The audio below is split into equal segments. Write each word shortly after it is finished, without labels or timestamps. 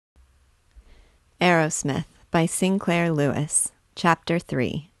Arrowsmith by Sinclair Lewis, Chapter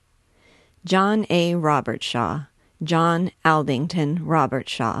 3. John A. Robertshaw, John Aldington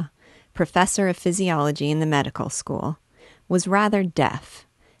Robertshaw, professor of physiology in the medical school, was rather deaf,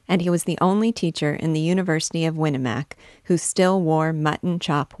 and he was the only teacher in the University of Winnemac who still wore mutton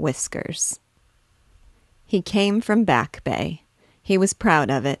chop whiskers. He came from Back Bay. He was proud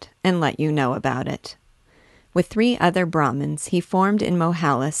of it and let you know about it. With 3 other Brahmins, he formed in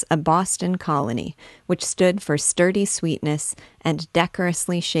Mohalis a Boston colony, which stood for sturdy sweetness and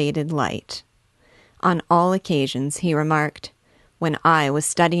decorously shaded light. On all occasions, he remarked, "When I was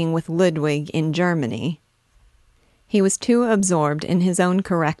studying with Ludwig in Germany," he was too absorbed in his own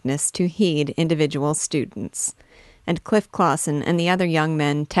correctness to heed individual students, and Cliff Clausen and the other young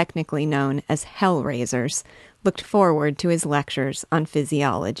men technically known as Hellraisers looked forward to his lectures on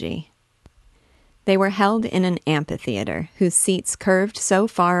physiology. They were held in an amphitheater whose seats curved so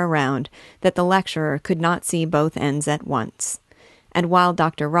far around that the lecturer could not see both ends at once, and while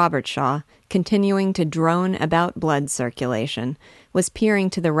Dr. Robertshaw, continuing to drone about blood circulation, was peering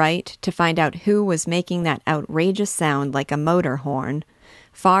to the right to find out who was making that outrageous sound like a motor horn,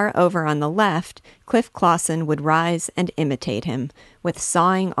 far over on the left, Cliff Clausen would rise and imitate him, with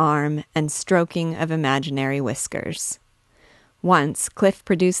sawing arm and stroking of imaginary whiskers. Once, Cliff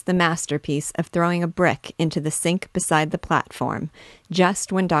produced the masterpiece of throwing a brick into the sink beside the platform,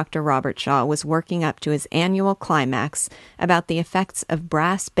 just when Dr. Robertshaw was working up to his annual climax about the effects of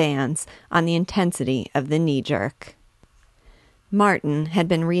brass bands on the intensity of the knee-jerk. Martin had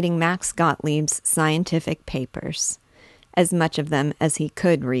been reading Max Gottlieb's scientific papers, as much of them as he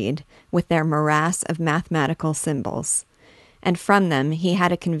could read, with their morass of mathematical symbols, and from them he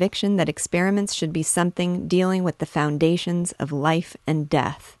had a conviction that experiments should be something dealing with the foundations of life and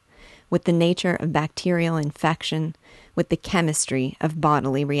death, with the nature of bacterial infection, with the chemistry of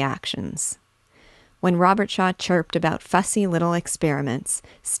bodily reactions. When Robertshaw chirped about fussy little experiments,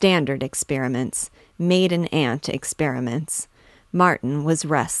 standard experiments, maiden-aunt experiments, Martin was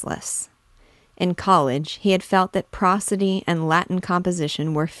restless. In college, he had felt that prosody and Latin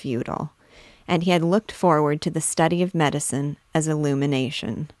composition were futile, and he had looked forward to the study of medicine as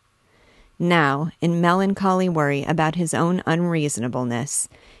illumination. Now, in melancholy worry about his own unreasonableness,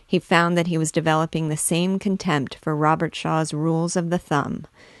 he found that he was developing the same contempt for Robertshaw's rules of the thumb,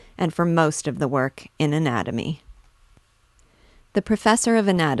 and for most of the work in anatomy. The professor of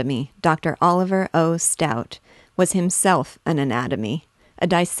anatomy, Dr. Oliver O. Stout, was himself an anatomy, a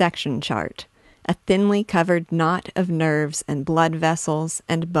dissection chart, a thinly covered knot of nerves and blood vessels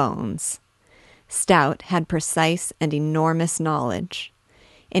and bones. Stout had precise and enormous knowledge.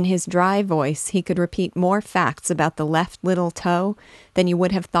 In his dry voice, he could repeat more facts about the left little toe than you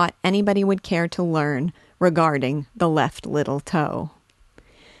would have thought anybody would care to learn regarding the left little toe.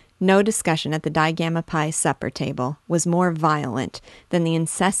 No discussion at the Di Gamma Pi supper table was more violent than the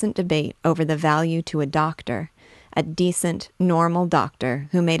incessant debate over the value to a doctor, a decent, normal doctor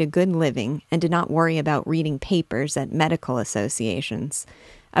who made a good living and did not worry about reading papers at medical associations,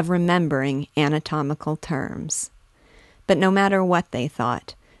 of remembering anatomical terms. But no matter what they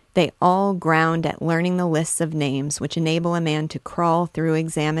thought, they all ground at learning the lists of names which enable a man to crawl through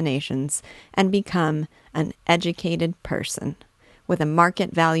examinations and become an educated person, with a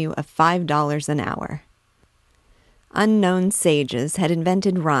market value of $5 an hour. Unknown sages had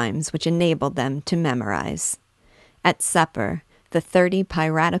invented rhymes which enabled them to memorize. At supper, the 30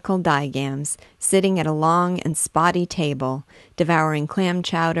 piratical digams, sitting at a long and spotty table, devouring clam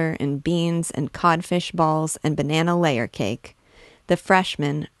chowder and beans and codfish balls and banana layer cake, the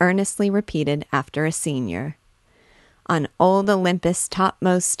freshman earnestly repeated after a senior, "On old Olympus'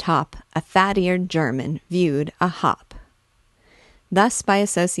 topmost top, a fat-eared German viewed a hop." Thus, by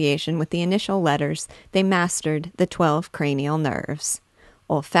association with the initial letters, they mastered the 12 cranial nerves: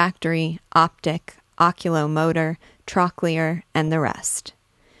 olfactory, optic, oculomotor, trochlear, and the rest.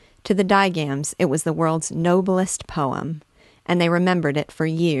 To the digams, it was the world's noblest poem, and they remembered it for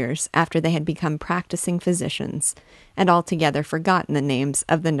years after they had become practicing physicians, and altogether forgotten the names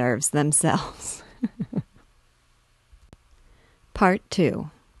of the nerves themselves. Part 2.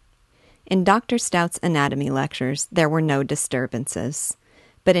 In Dr. Stout's anatomy lectures, there were no disturbances,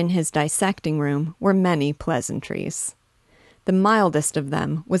 but in his dissecting room were many pleasantries. The mildest of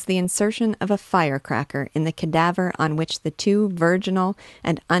them was the insertion of a firecracker in the cadaver on which the 2 virginal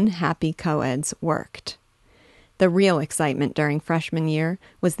and unhappy coeds worked. The real excitement during freshman year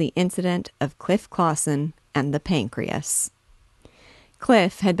was the incident of Cliff Clausen and the pancreas.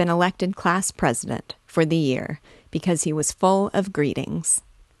 Cliff had been elected class president for the year because he was full of greetings.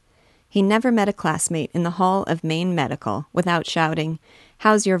 He never met a classmate in the hall of Maine Medical without shouting,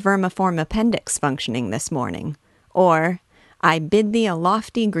 "How's your vermiform appendix functioning this morning?" Or, "I bid thee a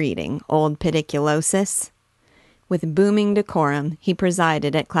lofty greeting, old pediculosis." With booming decorum, he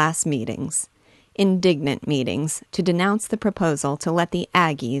presided at class meetings, indignant meetings, to denounce the proposal to let the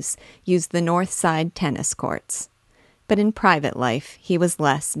Aggies use the North Side tennis courts. But in private life, he was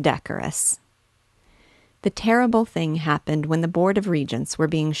less decorous. The terrible thing happened when the Board of Regents were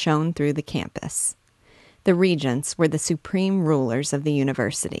being shown through the campus. The regents were the supreme rulers of the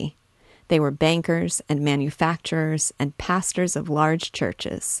university. They were bankers and manufacturers and pastors of large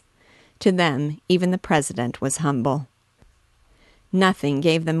churches. To them, even the president was humble. Nothing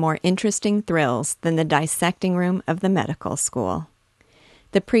gave them more interesting thrills than the dissecting room of the medical school.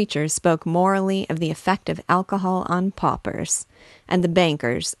 The preachers spoke morally of the effect of alcohol on paupers, and the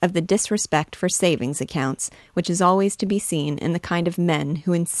bankers of the disrespect for savings accounts which is always to be seen in the kind of men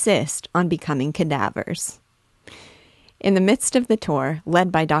who insist on becoming cadavers. In the midst of the tour,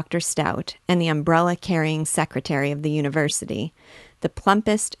 led by Dr. Stout and the umbrella-carrying secretary of the university, the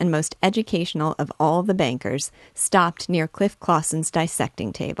plumpest and most educational of all the bankers stopped near Cliff Clawson's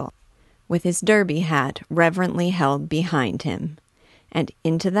dissecting table, with his derby hat reverently held behind him. And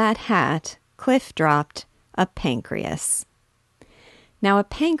into that hat Cliff dropped a pancreas. Now, a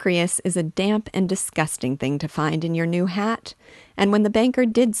pancreas is a damp and disgusting thing to find in your new hat, and when the banker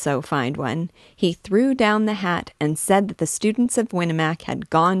did so find one, he threw down the hat and said that the students of Winnemac had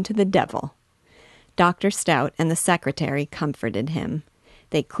gone to the devil. Dr. Stout and the secretary comforted him.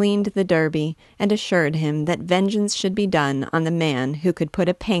 They cleaned the derby and assured him that vengeance should be done on the man who could put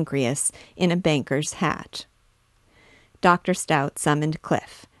a pancreas in a banker's hat. Dr. Stout summoned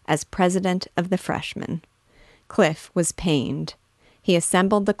Cliff as president of the freshmen. Cliff was pained. He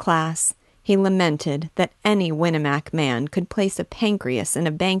assembled the class. He lamented that any Winnemac man could place a pancreas in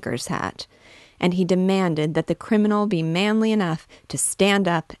a banker's hat, and he demanded that the criminal be manly enough to stand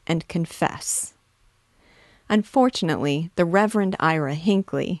up and confess. Unfortunately, the Reverend Ira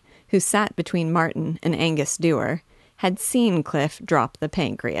Hinckley, who sat between Martin and Angus Dewar, had seen Cliff drop the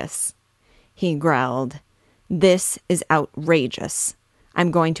pancreas. He growled, "This is outrageous.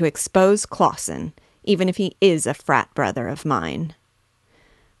 I'm going to expose Clawson, even if he is a frat brother of mine."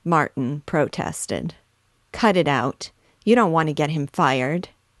 Martin protested. "Cut it out. You don't want to get him fired."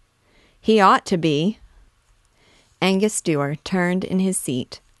 "He ought to be." Angus Dewar turned in his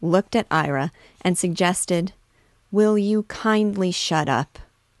seat, looked at Ira, and suggested, "Will you kindly shut up?"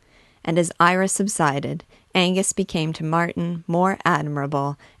 And as Ira subsided, Angus became to Martin more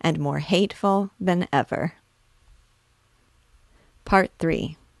admirable and more hateful than ever. Part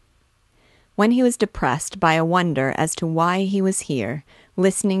 3. When he was depressed by a wonder as to why he was here,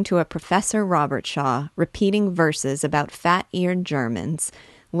 listening to a Professor Robertshaw repeating verses about fat-eared Germans,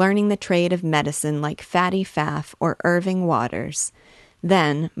 learning the trade of medicine like Fatty Pfaff or Irving Waters,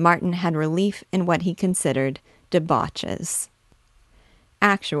 then Martin had relief in what he considered debauches.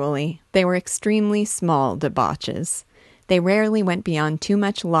 Actually, they were extremely small debauches. They rarely went beyond too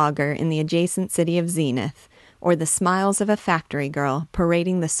much lager in the adjacent city of Zenith, or the smiles of a factory girl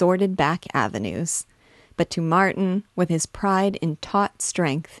parading the sordid back avenues. But to Martin, with his pride in taut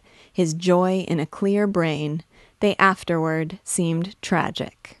strength, his joy in a clear brain, they afterward seemed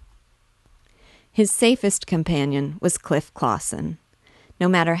tragic. His safest companion was Cliff Clawson. No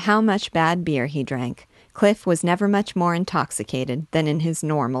matter how much bad beer he drank, Cliff was never much more intoxicated than in his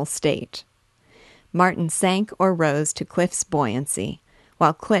normal state. Martin sank or rose to Cliff's buoyancy,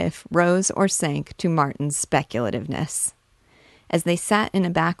 while Cliff rose or sank to Martin's speculativeness. As they sat in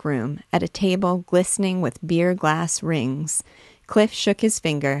a back room at a table glistening with beer glass rings, Cliff shook his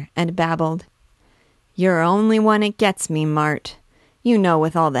finger and babbled, "You're only one it gets me, Mart. You know,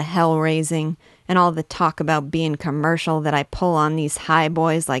 with all the hell-raising and all the talk about being commercial that I pull on these high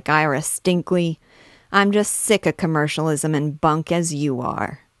boys like Ira Stinkley, I'm just sick of commercialism and bunk as you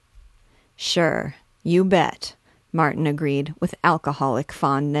are." "Sure, you bet," Martin agreed with alcoholic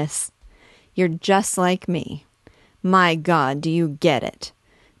fondness. "You're just like me. My God, do you get it?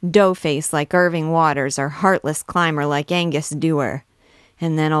 Doughface like Irving Waters or heartless climber like Angus Dewar.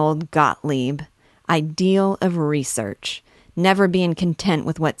 And then old Gottlieb, ideal of research, never being content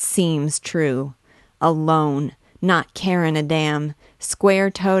with what seems true. Alone, not caring a damn,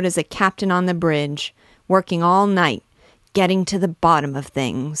 square-toed as a captain on the bridge, working all night, getting to the bottom of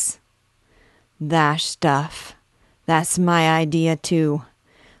things." "That stuff. That's my idea, too.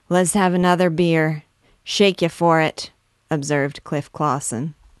 Let's have another beer. Shake you for it," observed Cliff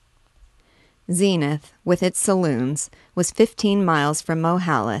Clawson. Zenith, with its saloons, was 15 miles from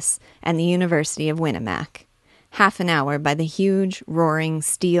Mohalis and the University of Winnemac, half an hour by the huge, roaring,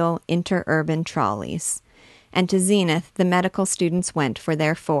 steel interurban trolleys, and to Zenith the medical students went for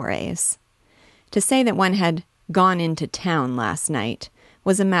their forays. To say that one had gone into town last night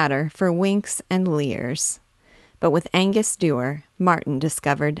was a matter for winks and leers. But with Angus Dewar, Martin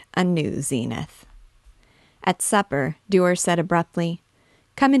discovered a new Zenith. At supper, Dewar said abruptly,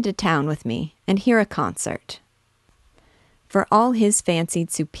 "Come into town with me and hear a concert." For all his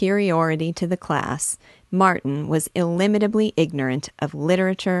fancied superiority to the class, Martin was illimitably ignorant of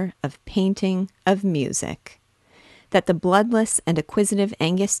literature, of painting, of music. That the bloodless and acquisitive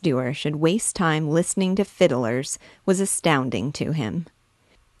Angus Dewar should waste time listening to fiddlers was astounding to him.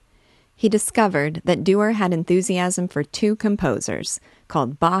 He discovered that Dewar had enthusiasm for two composers,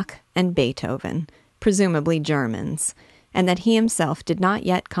 called Bach and Beethoven, presumably Germans, and that he himself did not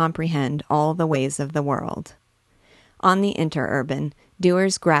yet comprehend all the ways of the world. On the interurban,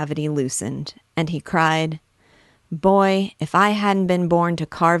 Dewar's gravity loosened, and he cried, "Boy, if I hadn't been born to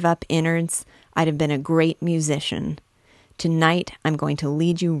carve up innards, I'd have been a great musician. Tonight I'm going to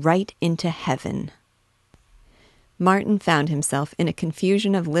lead you right into heaven." Martin found himself in a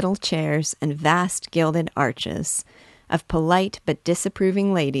confusion of little chairs and vast gilded arches, of polite but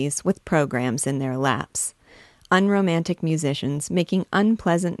disapproving ladies with programs in their laps, unromantic musicians making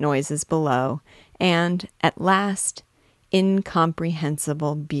unpleasant noises below, and, at last,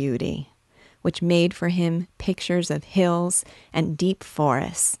 incomprehensible beauty, which made for him pictures of hills and deep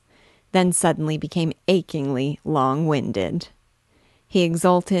forests, then suddenly became achingly long-winded. He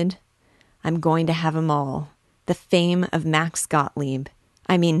exulted, "I'm going to have 'em all. The fame of Max Gottlieb,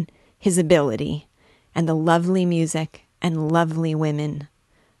 his ability, and the lovely music and lovely women.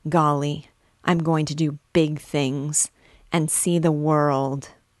 Golly, I'm going to do big things and see the world.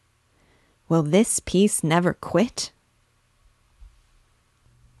 Will this piece never quit?"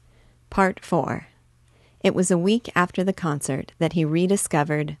 Part 4. It was a week after the concert that he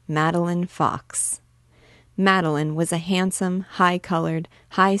rediscovered Madeline Fox. Madeline was a handsome, high-colored,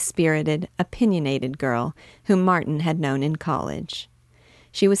 high-spirited, opinionated girl whom Martin had known in college.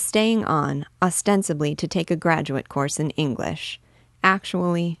 She was staying on, ostensibly to take a graduate course in English,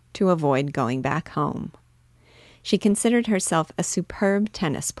 actually to avoid going back home. She considered herself a superb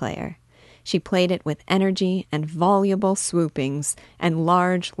tennis player. She played it with energy and voluble swoopings and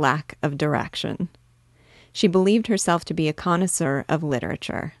large lack of direction. She believed herself to be a connoisseur of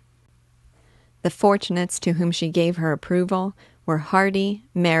literature. The fortunates to whom she gave her approval were Hardy,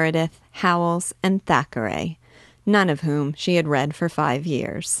 Meredith, Howells, and Thackeray, none of whom she had read for 5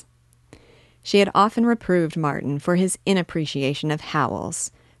 years. She had often reproved Martin for his inappreciation of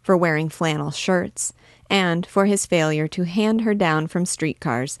Howells, for wearing flannel shirts, and for his failure to hand her down from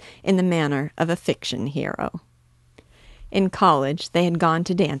streetcars in the manner of a fiction hero. In college, they had gone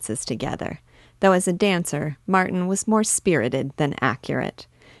to dances together, though as a dancer, Martin was more spirited than accurate,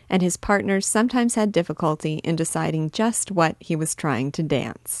 and his partners sometimes had difficulty in deciding just what he was trying to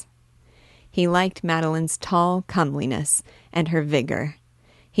dance. He liked Madeline's tall comeliness and her vigor.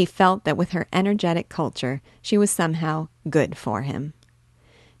 He felt that with her energetic culture, she was somehow good for him.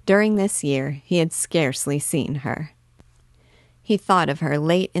 During this year, he had scarcely seen her. He thought of her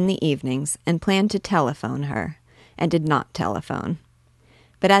late in the evenings and planned to telephone her, and did not telephone.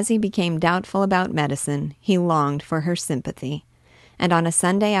 But as he became doubtful about medicine, he longed for her sympathy, and on a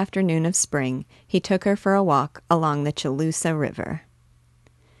Sunday afternoon of spring, he took her for a walk along the Chaloosa River.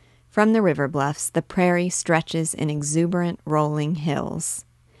 From the river bluffs, the prairie stretches in exuberant rolling hills.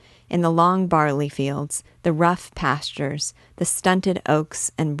 In the long barley fields, the rough pastures, the stunted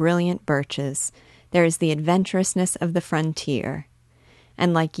oaks and brilliant birches, there is the adventurousness of the frontier.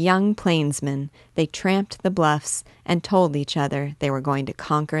 And like young plainsmen, they tramped the bluffs and told each other they were going to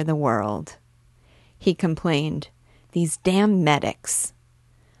conquer the world. He complained, "These damn medics."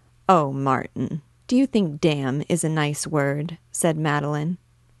 "Oh, Martin, do you think damn is a nice word?" said Madeline.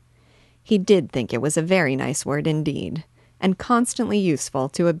 He did think it was a very nice word indeed, and constantly useful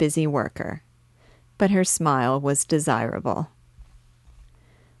to a busy worker. But her smile was desirable.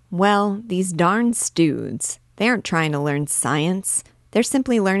 "Well, these darn stoods, they aren't trying to learn science. They're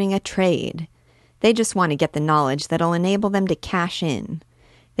simply learning a trade. They just want to get the knowledge that'll enable them to cash in.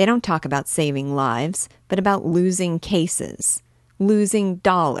 They don't talk about saving lives, but about losing cases, losing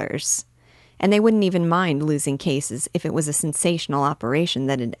dollars. And they wouldn't even mind losing cases if it was a sensational operation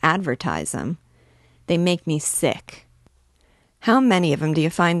that'd advertise them. They make me sick. How many of them do you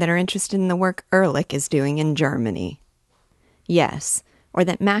find that are interested in the work Ehrlich is doing in Germany? Yes, or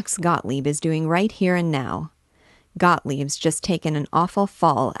that Max Gottlieb is doing right here and now. Gottlieb's just taken an awful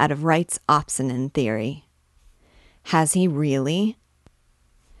fall out of Wright's Opsonin theory." "Has he really?"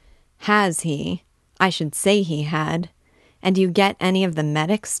 "Has he? I should say he had. And do you get any of the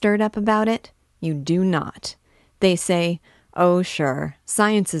medics stirred up about it? You do not. They say, "Oh, sure,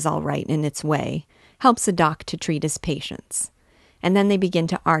 science is all right in its way, helps a doc to treat his patients." And then they begin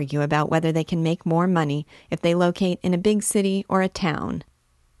to argue about whether they can make more money if they locate in a big city or a town.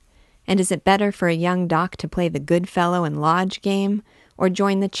 And is it better for a young doc to play the good fellow and lodge game, or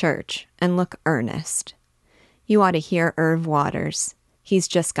join the church and look earnest? You ought to hear Irv Waters. He's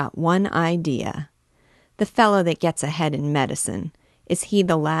just got one idea. The fellow that gets ahead in medicine, is he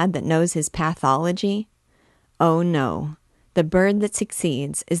the lad that knows his pathology? Oh, no. The bird that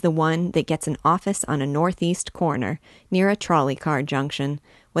succeeds is the one that gets an office on a northeast corner near a trolley car junction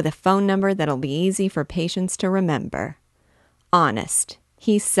with a phone number that'll be easy for patients to remember. Honest,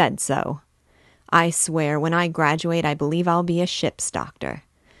 he said so. I swear, when I graduate, I believe I'll be a ship's doctor.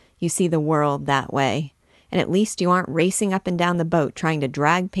 You see the world that way, and at least you aren't racing up and down the boat trying to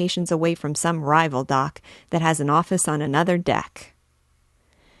drag patients away from some rival doc that has an office on another deck.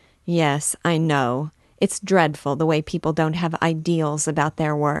 Yes, I know. It's dreadful the way people don't have ideals about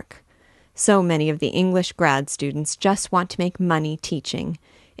their work. So many of the English grad students just want to make money teaching,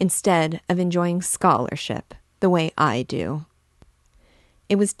 instead of enjoying scholarship, the way I do.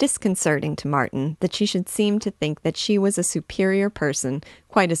 It was disconcerting to Martin that she should seem to think that she was a superior person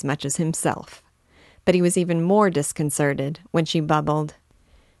quite as much as himself. But he was even more disconcerted when she bubbled,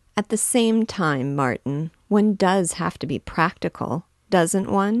 "At the same time, Martin, one does have to be practical,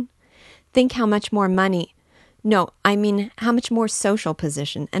 doesn't one? Think how much more money, how much more social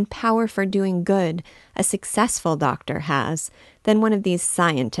position and power for doing good a successful doctor has than one of these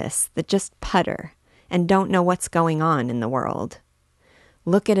scientists that just putter and don't know what's going on in the world.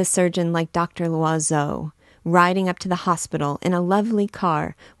 Look at a surgeon like Dr. Loiseau, riding up to the hospital in a lovely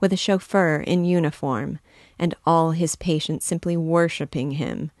car with a chauffeur in uniform, and all his patients simply worshipping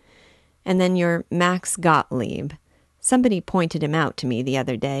him. And then your Max Gottlieb. Somebody pointed him out to me the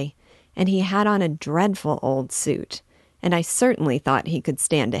other day, and he had on a dreadful old suit, and I certainly thought he could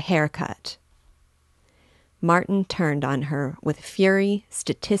stand a haircut." Martin turned on her with fury,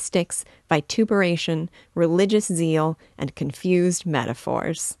 statistics, vituperation, religious zeal, and confused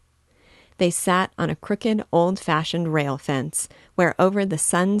metaphors. They sat on a crooked, old-fashioned rail fence, where over the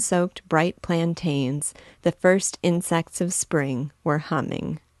sun-soaked bright plantains the first insects of spring were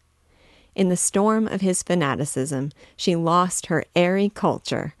humming. In the storm of his fanaticism, she lost her airy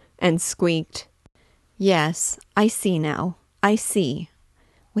culture and squeaked, "Yes, I see now, I see,"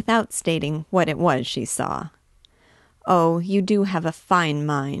 without stating what it was she saw. "Oh, you do have a fine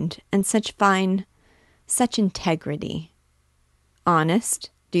mind, and such integrity." "Honest?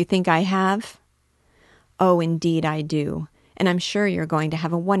 Do you think I have?" "Oh, indeed I do, and I'm sure you're going to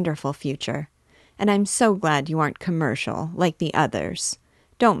have a wonderful future. And I'm so glad you aren't commercial, like the others.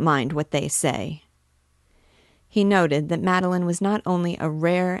 Don't mind what they say." He noted that Madeline was not only a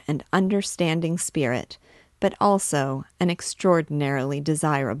rare and understanding spirit, but also an extraordinarily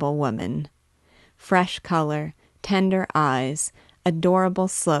desirable woman. Fresh color, tender eyes, adorable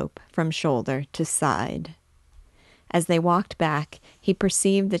slope from shoulder to side. As they walked back, he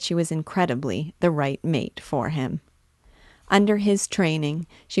perceived that she was incredibly the right mate for him. Under his training,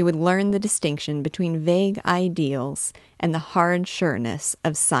 she would learn the distinction between vague ideals and the hard sureness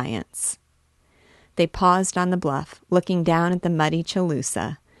of science. They paused on the bluff, looking down at the muddy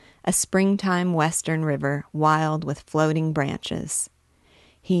Chaloosa, a springtime western river wild with floating branches.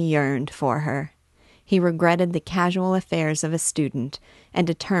 He yearned for her. He regretted the casual affairs of a student and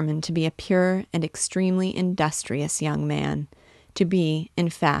determined to be a pure and extremely industrious young man, to be, in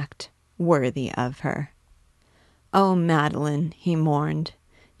fact, worthy of her. "Oh, Madeline," he mourned,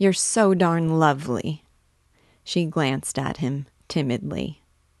 "you're so darn lovely." She glanced at him timidly.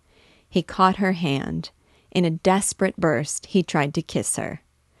 He caught her hand. In a desperate burst, he tried to kiss her.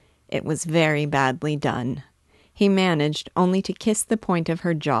 It was very badly done. He managed only to kiss the point of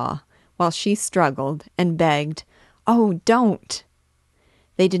her jaw, while she struggled and begged, "Oh, don't!"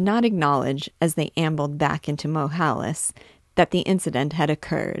 They did not acknowledge, as they ambled back into Mohalis, that the incident had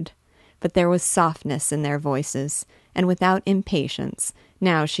occurred, but there was softness in their voices, and without impatience,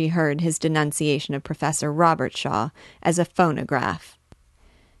 now she heard his denunciation of Professor Robert Shaw as a phonograph.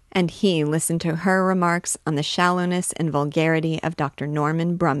 And he listened to her remarks on the shallowness and vulgarity of Dr.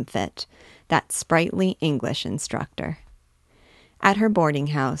 Norman Brumfitt, that sprightly English instructor. At her boarding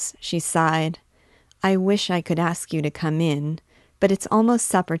house, she sighed, "I wish I could ask you to come in, but it's almost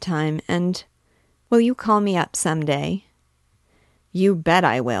supper time, and will you call me up some day?" "You bet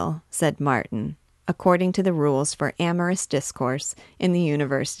I will," said Martin, according to the rules for amorous discourse in the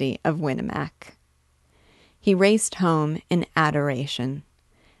University of Winnemac. He raced home in adoration.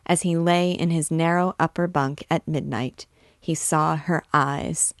 As he lay in his narrow upper bunk at midnight, he saw her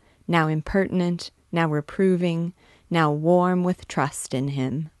eyes, now impertinent, now reproving, now warm with trust in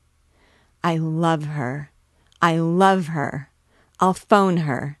him. I love her. I love her. I'll phone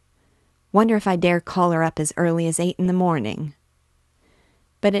her. Wonder if I dare call her up as early as 8 in the morning.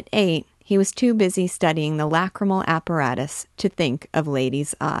 But at 8, he was too busy studying the lacrimal apparatus to think of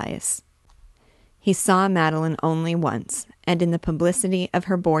ladies' eyes. He saw Madeline only once, and in the publicity of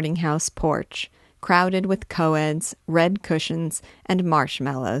her boarding-house porch, crowded with co-eds, red cushions, and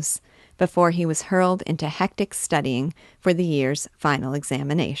marshmallows, before he was hurled into hectic studying for the year's final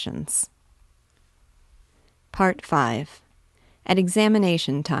examinations. Part 5. At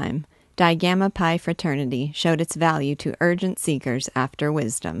examination time, Di Gamma Pi fraternity showed its value to urgent seekers after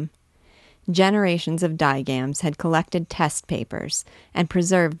wisdom. Generations of Digams had collected test papers and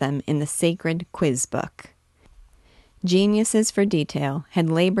preserved them in the sacred quiz book. Geniuses for detail had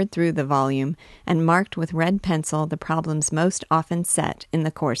labored through the volume and marked with red pencil the problems most often set in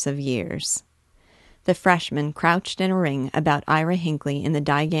the course of years. The freshmen crouched in a ring about Ira Hinckley in the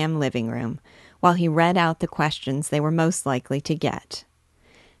Digam living room, while he read out the questions they were most likely to get.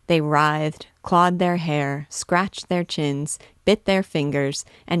 They writhed, clawed their hair, scratched their chins, bit their fingers,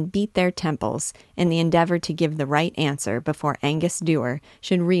 and beat their temples in the endeavor to give the right answer before Angus Dewar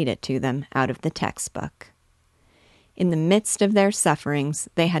should read it to them out of the textbook. In the midst of their sufferings,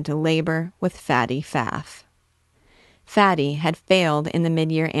 they had to labor with Fatty Pfaff. Fatty had failed in the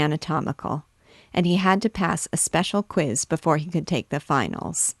mid-year anatomical, and he had to pass a special quiz before he could take the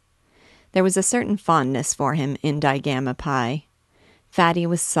finals. There was a certain fondness for him in Di Gamma Pi. Fatty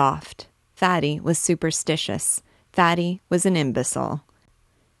was soft. Fatty was superstitious. Fatty was an imbecile.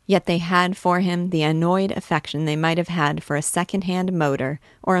 Yet they had for him the annoyed affection they might have had for a second-hand motor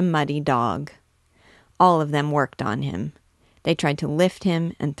or a muddy dog. All of them worked on him. They tried to lift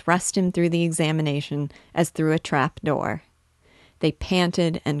him and thrust him through the examination as through a trap door. They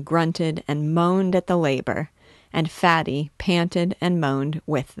panted and grunted and moaned at the labor, and Fatty panted and moaned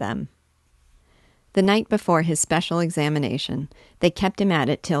with them. The night before his special examination, they kept him at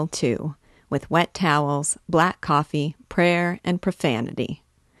it till 2, with wet towels, black coffee, prayer, and profanity.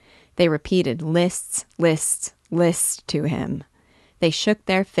 They repeated lists, lists, lists to him. They shook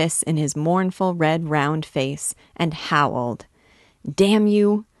their fists in his mournful red round face and howled, "Damn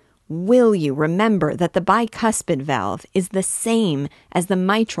you! Will you remember that the bicuspid valve is the same as the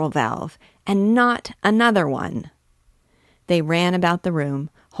mitral valve and not another one?" They ran about the room,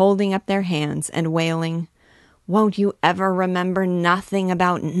 holding up their hands and wailing, "Won't you ever remember nothing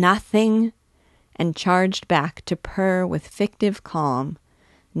about nothing?" and charged back to purr with fictive calm.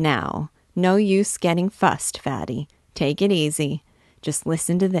 "Now, no use getting fussed, Fatty. Take it easy. Just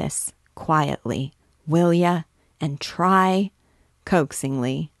listen to this, quietly, will ya? And try,"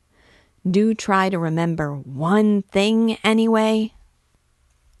 coaxingly. "Do try to remember one thing, anyway."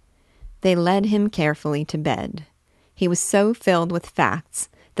 They led him carefully to bed. He was so filled with facts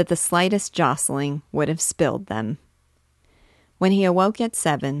that the slightest jostling would have spilled them. When he awoke at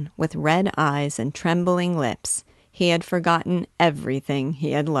 7, with red eyes and trembling lips, he had forgotten everything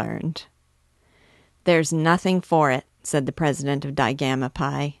he had learned. "There's nothing for it," said the president of Di Gamma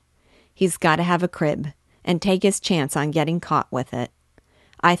Pi. "He's got to have a crib, and take his chance on getting caught with it.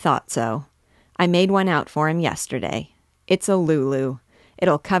 I thought so. I made one out for him yesterday. It's a Lulu.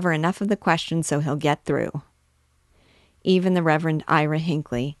 It'll cover enough of the questions so he'll get through." Even the Reverend Ira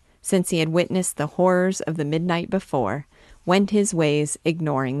Hinckley, since he had witnessed the horrors of the midnight before, went his ways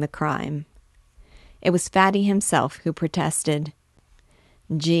ignoring the crime. It was Fatty himself who protested,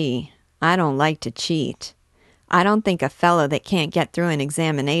 "Gee, I don't like to cheat. I don't think a fellow that can't get through an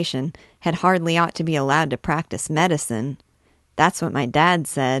examination had hardly ought to be allowed to practice medicine. That's what my dad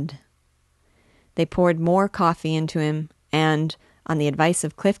said." They poured more coffee into him, and, on the advice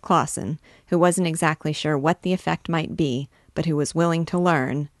of Cliff Clawson, who wasn't exactly sure what the effect might be, but who was willing to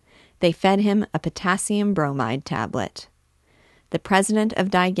learn, they fed him a potassium bromide tablet. The president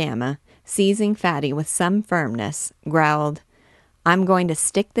of Di Gamma, seizing Fatty with some firmness, growled, "I'm going to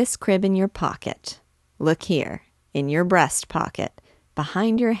stick this crib in your pocket. Look here, in your breast pocket,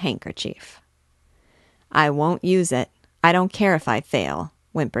 behind your handkerchief." "I won't use it. I don't care if I fail,"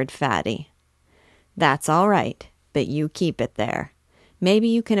 whimpered Fatty. "That's all right, but you keep it there. Maybe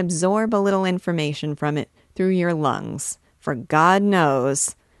you can absorb a little information from it through your lungs, for God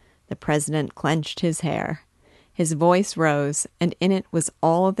knows—" The president clenched his hair. His voice rose, and in it was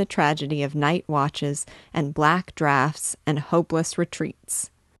all the tragedy of night watches and black drafts and hopeless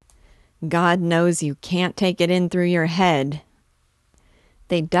retreats. "God knows you can't take it in through your head."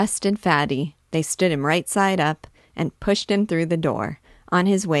 They dusted Fatty, they stood him right side up, and pushed him through the door, on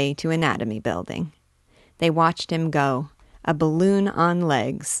his way to anatomy building. They watched him go, a balloon on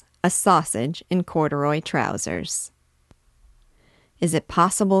legs, a sausage in corduroy trousers. Is it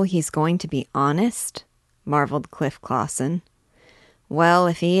possible he's going to be honest? Marveled Cliff Clawson. Well,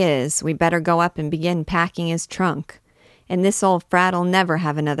 if he is, we better go up and begin packing his trunk. And this old frat'll never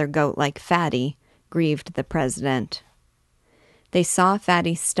have another goat like Fatty, grieved the president. They saw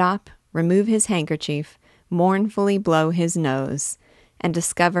Fatty stop, remove his handkerchief, mournfully blow his nose, and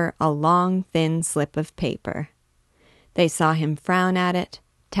discover a long, thin slip of paper. They saw him frown at it,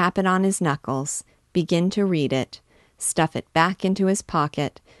 tap it on his knuckles, begin to read it, stuff it back into his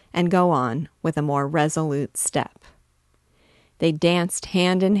pocket, and go on with a more resolute step. They danced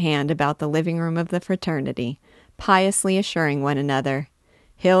hand in hand about the living room of the fraternity, piously assuring one another,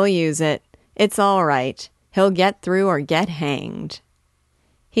 "He'll use it. It's all right. He'll get through or get hanged."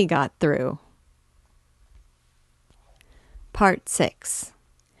 He got through. Part 6.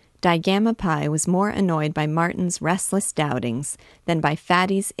 Digamma Pie was more annoyed by Martin's restless doubtings than by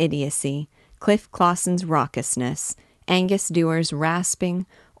Fatty's idiocy, Cliff Clawson's raucousness, Angus Dewar's rasping,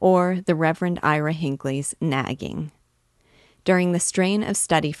 or the Reverend Ira Hinckley's nagging. During the strain of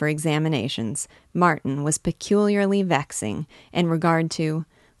study for examinations, Martin was peculiarly vexing in regard to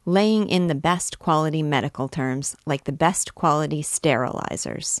laying in the best quality medical terms like the best quality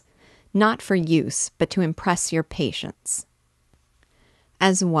sterilizers, not for use but to impress your patients.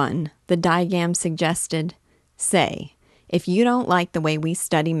 As one, the Digam suggested, "Say, if you don't like the way we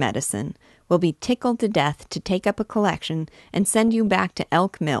study medicine, we'll be tickled to death to take up a collection and send you back to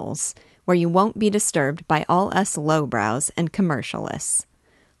Elk Mills, where you won't be disturbed by all us lowbrows and commercialists.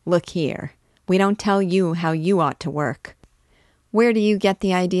 Look here, we don't tell you how you ought to work. Where do you get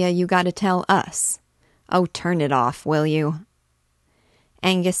the idea you gotta tell us? Oh, turn it off, will you?"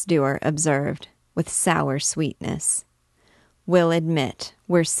 Angus Dewar observed, with sour sweetness, "We'll admit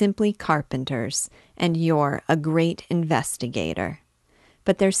we're simply carpenters, and you're a great investigator.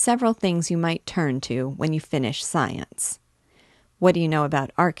 But there's several things you might turn to when you finish science. What do you know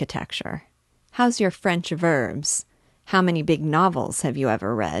about architecture? How's your French verbs? How many big novels have you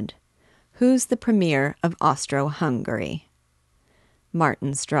ever read? Who's the premier of Austro-Hungary?"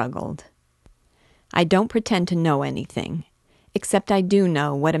 Martin struggled. "I don't pretend to know anything, except I do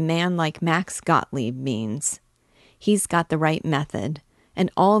know what a man like Max Gottlieb means. He's got the right method,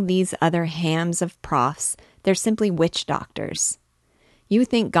 and all these other hams of profs, they're simply witch doctors. You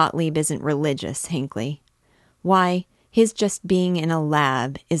think Gottlieb isn't religious, Hinckley. Why, his just being in a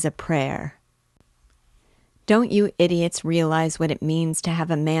lab is a prayer. Don't you idiots realize what it means to have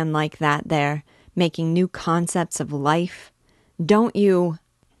a man like that there, making new concepts of life? Don't you—"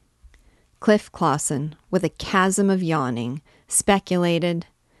 Cliff Clawson, with a chasm of yawning, speculated,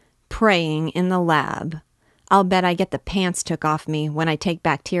 "Praying in the lab. I'll bet I get the pants took off me when I take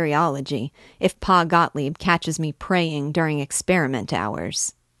bacteriology if Pa Gottlieb catches me praying during experiment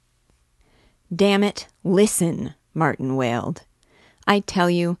hours." "Damn it, listen," Martin wailed. "I tell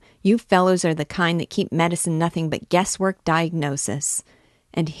you, you fellows are the kind that keep medicine nothing but guesswork diagnosis.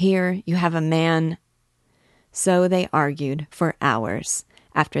 And here you have a man—" So they argued for hours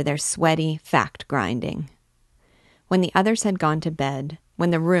after their sweaty fact-grinding. When the others had gone to bed,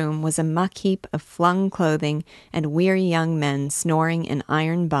 when the room was a muck-heap of flung clothing and weary young men snoring in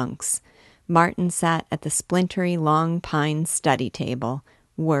iron bunks, Martin sat at the splintery long pine study table,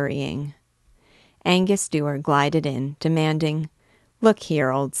 worrying. Angus Dewar glided in, demanding, "Look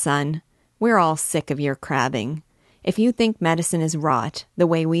here, old son, we're all sick of your crabbing. If you think medicine is rot the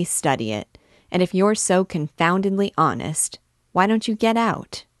way we study it, and if you're so confoundedly honest, why don't you get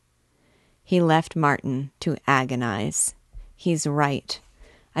out?" He left Martin to agonize. He's right.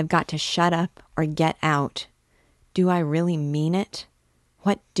 I've got to shut up or get out. Do I really mean it?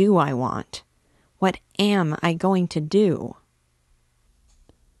 What do I want? What am I going to do?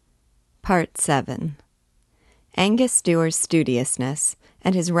 Part 7. Angus Dewar's studiousness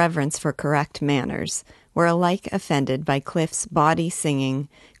and his reverence for correct manners were alike offended by Cliff's bawdy singing,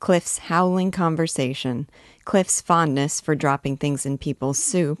 Cliff's howling conversation, Cliff's fondness for dropping things in people's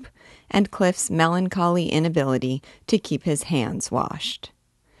soup, and Cliff's melancholy inability to keep his hands washed.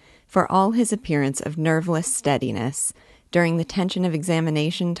 For all his appearance of nerveless steadiness, during the tension of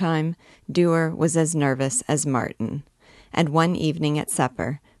examination time, Dewar was as nervous as Martin. And one evening at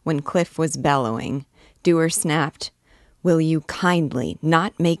supper, when Cliff was bellowing, Dewar snapped, "Will you kindly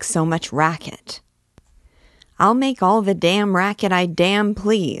not make so much racket?" "I'll make all the damn racket I damn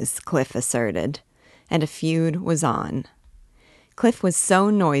please," Cliff asserted, and a feud was on. Cliff was so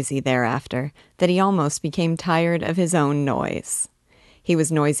noisy thereafter that he almost became tired of his own noise. He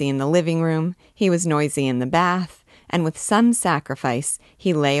was noisy in the living room, he was noisy in the bath, and with some sacrifice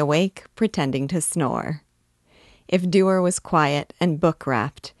he lay awake pretending to snore. If Dewar was quiet and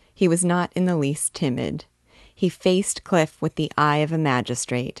book-wrapped, he was not in the least timid. he faced Cliff with the eye of a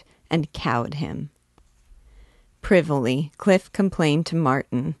magistrate and cowed him. Privily, Cliff complained to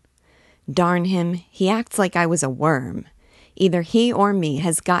Martin. "Darn him, he acts like I was a worm. Either he or me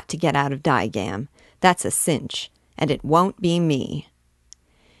has got to get out of Digham. That's a cinch, and it won't be me."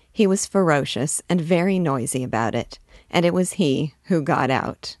 He was ferocious and very noisy about it, and it was he who got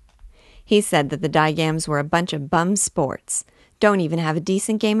out. He said that the Dighams were a bunch of bum sports, don't even have a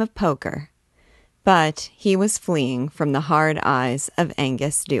decent game of poker. But he was fleeing from the hard eyes of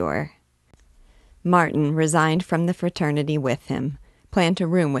Angus Dewar. Martin resigned from the fraternity with him, planned to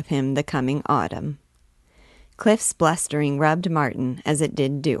room with him the coming autumn. Cliff's blustering rubbed Martin as it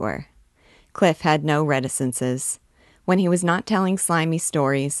did Dewar. Cliff had no reticences. When he was not telling slimy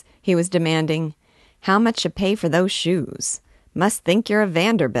stories, he was demanding, "How much you pay for those shoes? Must think you're a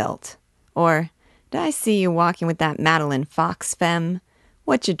Vanderbilt." Or, "Did I see you walking with that Madeline Fox femme?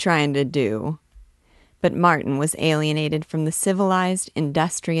 What you trying to do?" But Martin was alienated from the civilized,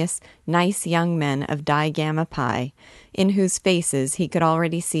 industrious, nice young men of Digamma Pi, in whose faces he could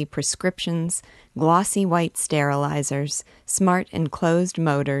already see prescriptions, glossy white sterilizers, smart enclosed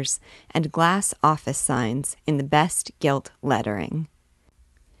motors, and glass office signs in the best gilt lettering.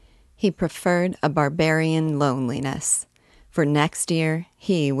 He preferred a barbarian loneliness, for next year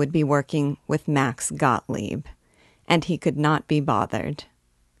he would be working with Max Gottlieb, and he could not be bothered.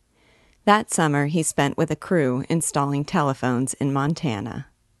 That summer he spent with a crew installing telephones in Montana.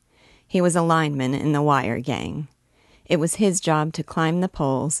 He was a lineman in the wire gang. It was his job to climb the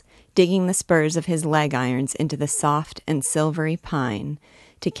poles, digging the spurs of his leg irons into the soft and silvery pine,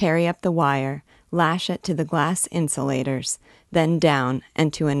 to carry up the wire, lash it to the glass insulators, then down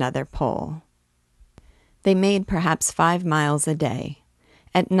and to another pole. They made perhaps 5 miles a day.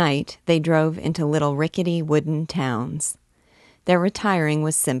 At night they drove into little rickety wooden towns. Their retiring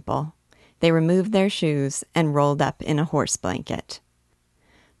was simple. They removed their shoes and rolled up in a horse blanket.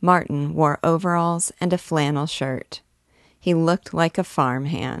 Martin wore overalls and a flannel shirt. He looked like a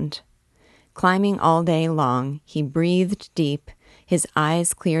farmhand. Climbing all day long, he breathed deep, his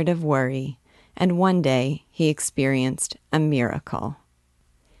eyes cleared of worry, and one day he experienced a miracle.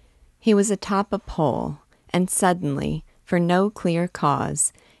 He was atop a pole, and suddenly, for no clear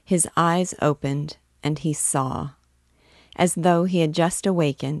cause, his eyes opened and he saw. As though he had just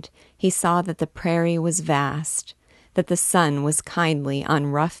awakened, he saw that the prairie was vast, that the sun was kindly on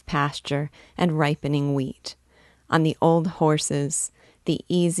rough pasture and ripening wheat, on the old horses, the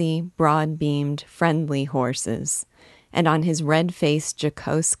easy, broad-beamed, friendly horses, and on his red-faced,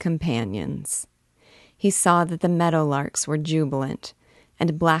 jocose companions. He saw that the meadowlarks were jubilant,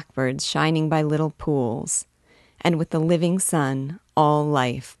 and blackbirds shining by little pools, and with the living sun, all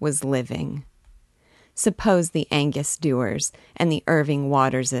life was living. Suppose the Angus Dewars and the Irving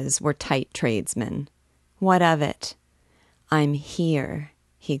Waterses were tight tradesmen. What of it? "I'm here,"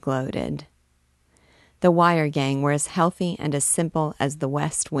 he gloated. The wire gang were as healthy and as simple as the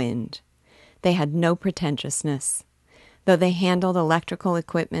west wind. They had no pretentiousness. Though they handled electrical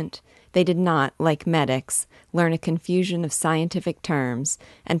equipment, they did not, like medics, learn a confusion of scientific terms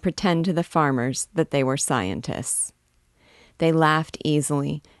and pretend to the farmers that they were scientists. They laughed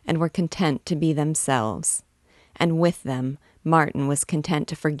easily and were content to be themselves. And with them, Martin was content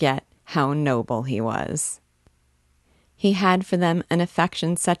to forget how noble he was. He had for them an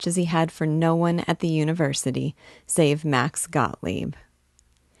affection such as he had for no one at the university, save Max Gottlieb.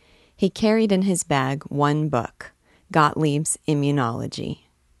 He carried in his bag one book, Gottlieb's Immunology.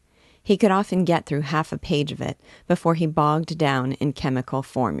 He could often get through half a page of it before he bogged down in chemical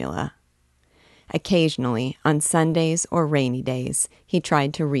formula. Occasionally, on Sundays or rainy days, he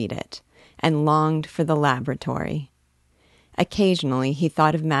tried to read it, and longed for the laboratory. Occasionally he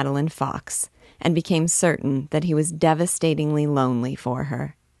thought of Madeline Fox, and became certain that he was devastatingly lonely for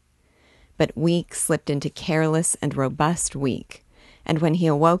her. But week slipped into careless and robust week, and when he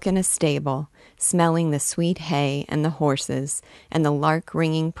awoke in a stable, smelling the sweet hay and the horses and the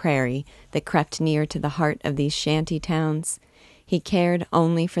lark-ringing prairie that crept near to the heart of these shanty towns, he cared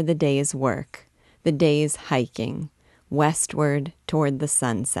only for the day's work, the day's hiking, westward toward the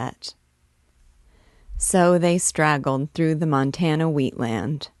sunset. So they straggled through the Montana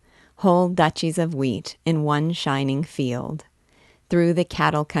wheatland, whole duchies of wheat in one shining field, through the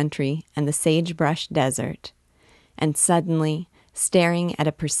cattle country and the sagebrush desert, and suddenly, staring at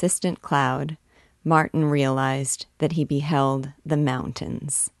a persistent cloud, Martin realized that he beheld the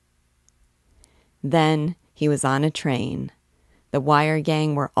mountains. Then he was on a train. The wire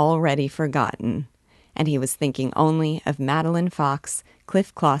gang were already forgotten, and he was thinking only of Madeline Fox,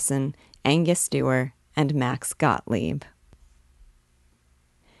 Cliff Clawson, Angus Dewar, and Max Gottlieb.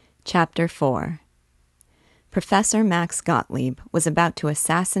 Chapter 4. Professor Max Gottlieb was about to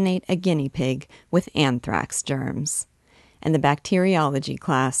assassinate a guinea pig with anthrax germs, and the bacteriology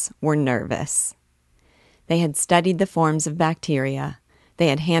class were nervous. They had studied the forms of bacteria. They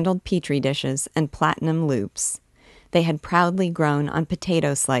had handled petri dishes and platinum loops. They had proudly grown on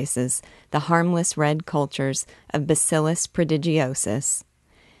potato slices the harmless red cultures of Bacillus prodigiosus,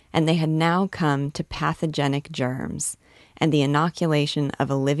 and they had now come to pathogenic germs and the inoculation of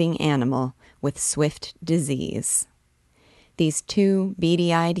a living animal with swift disease. These two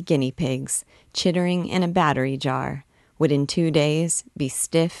beady-eyed guinea pigs, chittering in a battery jar, would in 2 days be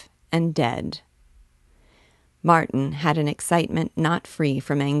stiff and dead. Martin had an excitement not free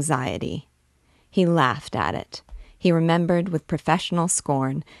from anxiety. He laughed at it. He remembered with professional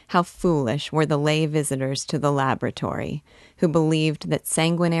scorn how foolish were the lay visitors to the laboratory, who believed that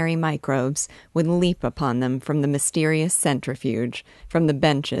sanguinary microbes would leap upon them from the mysterious centrifuge, from the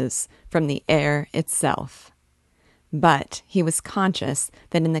benches, from the air itself. But he was conscious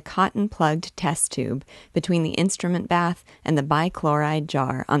that in the cotton-plugged test tube between the instrument bath and the bichloride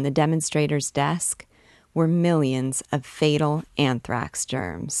jar on the demonstrator's desk were millions of fatal anthrax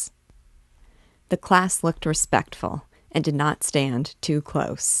germs. The class looked respectful and did not stand too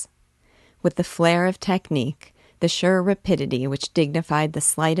close. With the flair of technique, the sure rapidity which dignified the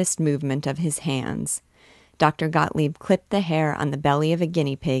slightest movement of his hands, Dr. Gottlieb clipped the hair on the belly of a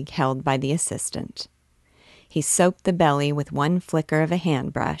guinea pig held by the assistant. He soaped the belly with one flicker of a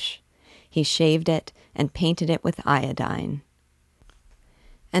hand brush. He shaved it and painted it with iodine.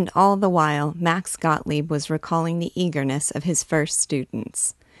 And all the while Max Gottlieb was recalling the eagerness of his first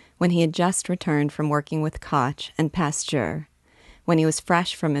students, when he had just returned from working with Koch and Pasteur, when he was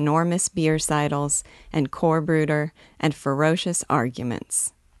fresh from enormous beer seidels and Korbruder and ferocious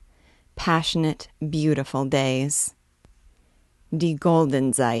arguments. Passionate, beautiful days. Die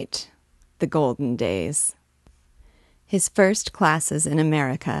Goldenzeit, the golden days. His first classes in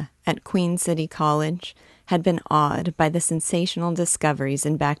America at Queen City College had been awed by the sensational discoveries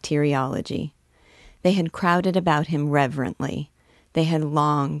in bacteriology. They had crowded about him reverently. They had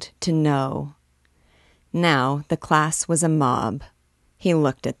longed to know. Now the class was a mob. He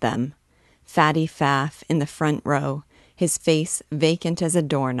looked at them. Fatty Pfaff in the front row, his face vacant as a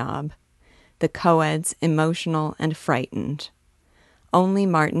doorknob. The co-eds emotional and frightened. Only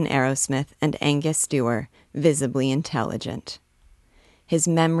Martin Arrowsmith and Angus Dewar visibly intelligent. His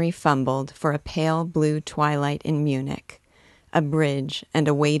memory fumbled for a pale blue twilight in Munich, a bridge and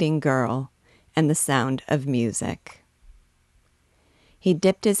a waiting girl, and the sound of music. He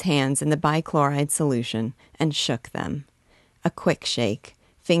dipped his hands in the bichloride solution and shook them. A quick shake,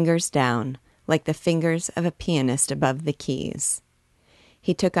 fingers down, like the fingers of a pianist above the keys.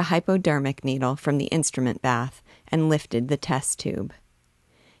 He took a hypodermic needle from the instrument bath and lifted the test tube.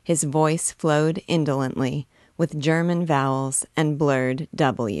 His voice flowed indolently, with German vowels and blurred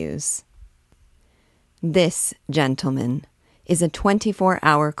W's. This, gentlemen, is a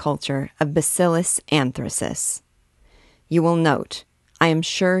 24-hour culture of Bacillus anthracis. You will note, I am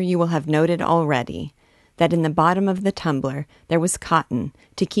sure you will have noted already, that in the bottom of the tumbler there was cotton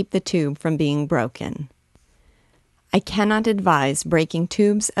to keep the tube from being broken. I cannot advise breaking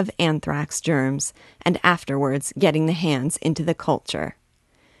tubes of anthrax germs and afterwards getting the hands into the culture.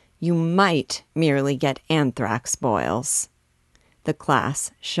 You might merely get anthrax boils. The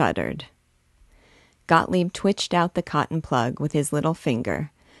class shuddered. Gottlieb twitched out the cotton plug with his little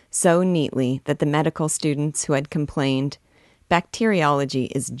finger, so neatly that the medical students who had complained, "Bacteriology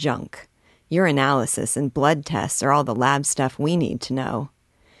is junk. Urinalysis and blood tests are all the lab stuff we need to know,"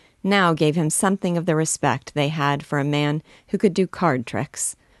 now gave him something of the respect they had for a man who could do card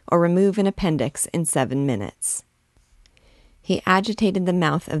tricks or remove an appendix in 7 minutes. He agitated the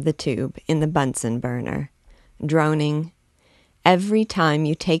mouth of the tube in the Bunsen burner, droning, "Every time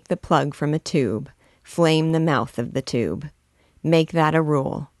you take the plug from a tube, flame the mouth of the tube. Make that a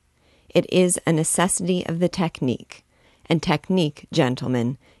rule. It is a necessity of the technique, and technique,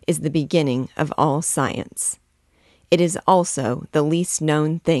 gentlemen, is the beginning of all science. It is also the least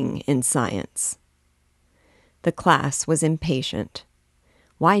known thing in science." The class was impatient.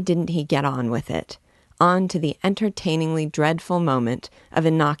 Why didn't he get on with it? On to the entertainingly dreadful moment of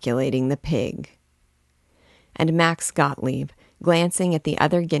inoculating the pig. And Max Gottlieb, glancing at the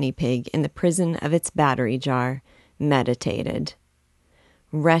other guinea pig in the prison of its battery jar, meditated.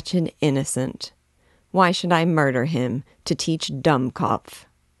 Wretched innocent. Why should I murder him to teach Dummkopf?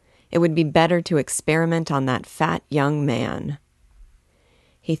 It would be better to experiment on that fat young man.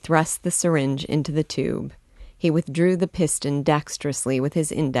 He thrust the syringe into the tube. He withdrew the piston dexterously with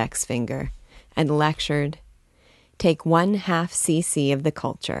his index finger, and lectured, "Take 1/2 cc of the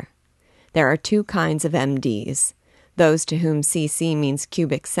culture. There are two kinds of MDs, those to whom cc means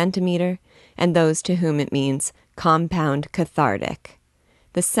cubic centimeter, and those to whom it means compound cathartic.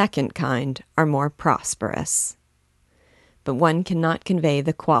 The second kind are more prosperous. But one cannot convey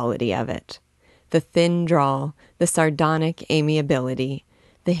the quality of it. The thin drawl, the sardonic amiability,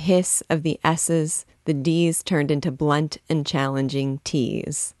 the hiss of the S's, the D's turned into blunt and challenging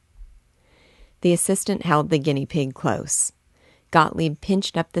T's. The assistant held the guinea pig close. Gottlieb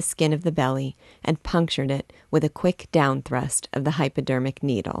pinched up the skin of the belly and punctured it with a quick down-thrust of the hypodermic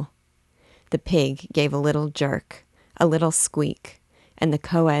needle. The pig gave a little jerk, a little squeak, and the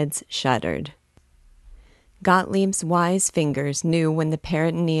coeds shuddered. Gottlieb's wise fingers knew when the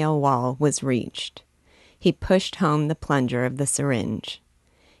peritoneal wall was reached. He pushed home the plunger of the syringe.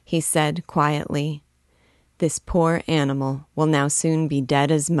 He said quietly, "This poor animal will now soon be dead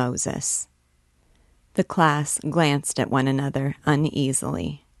as Moses." The class glanced at one another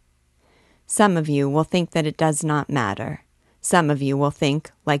uneasily. Some of you will think that it does not matter. Some of you will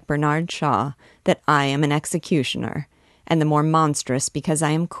think, like Bernard Shaw, that I am an executioner, and the more monstrous because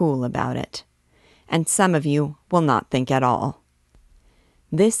I am cool about it. And some of you will not think at all.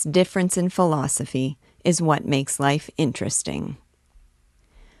 This difference in philosophy is what makes life interesting.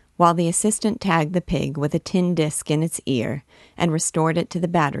 While the assistant tagged the pig with a tin disc in its ear and restored it to the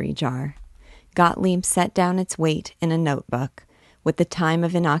battery jar, Gottlieb set down its weight in a notebook with the time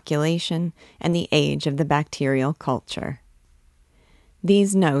of inoculation and the age of the bacterial culture.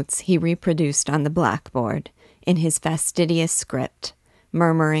 These notes he reproduced on the blackboard in his fastidious script,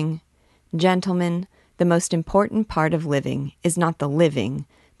 murmuring, "Gentlemen, the most important part of living is not the living,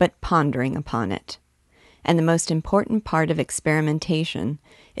 but pondering upon it. And the most important part of experimentation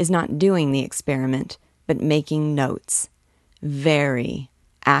is not doing the experiment, but making notes. Very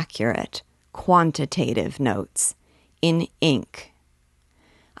accurate, quantitative notes, in ink."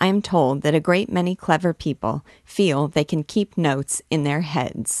 I am told that a great many clever people feel they can keep notes in their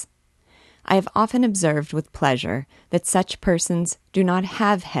heads. I have often observed with pleasure that such persons do not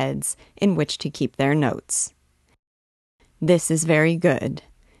have heads in which to keep their notes. This is very good,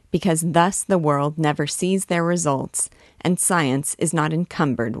 because thus the world never sees their results, and science is not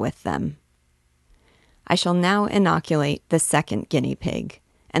encumbered with them. I shall now inoculate the second guinea pig,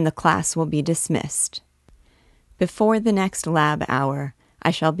 and the class will be dismissed. Before the next lab hour,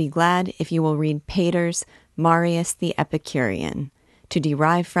 I shall be glad if you will read Pater's Marius the Epicurean, to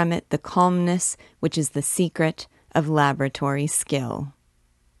derive from it the calmness which is the secret of laboratory skill.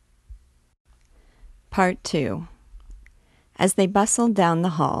 Part 2. As they bustled down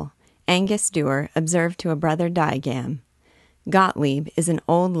the hall, Angus Dewar observed to a brother Digam, "Gottlieb is an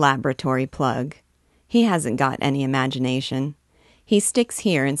old laboratory plug. He hasn't got any imagination. He sticks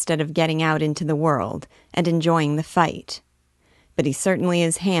here instead of getting out into the world and enjoying the fight. But he certainly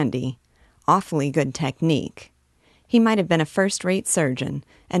is handy. Awfully good technique. He might have been a first-rate surgeon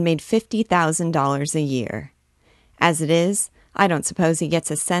and made $50,000 a year. As it is, I don't suppose he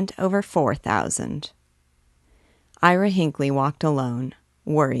gets a cent over 4,000. Ira Hinckley walked alone,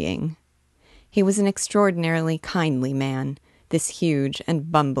 worrying. He was an extraordinarily kindly man, this huge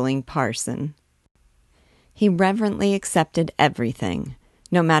and bumbling parson. He reverently accepted everything,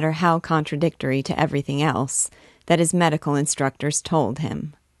 no matter how contradictory to everything else, that his medical instructors told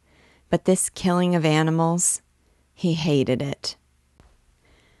him. But this killing of animals, he hated it.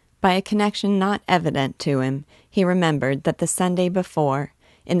 By a connection not evident to him, he remembered that the Sunday before,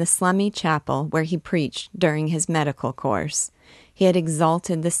 in the slummy chapel where he preached during his medical course, he had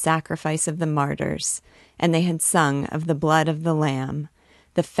exalted the sacrifice of the martyrs, and they had sung of the blood of the Lamb,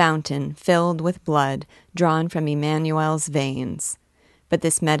 the fountain filled with blood drawn from Emmanuel's veins. But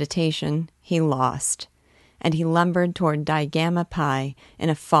this meditation he lost, and he lumbered toward Digamma Pie in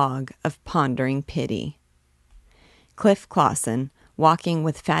a fog of pondering pity. Cliff Clawson, walking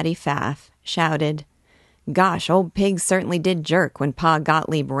with Fatty Pfaff, shouted, "Gosh, old Pig certainly did jerk when Pa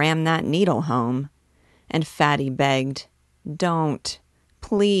Gottlieb rammed that needle home." And Fatty begged, "Don't,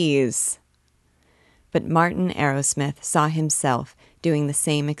 please." But Martin Arrowsmith saw himself doing the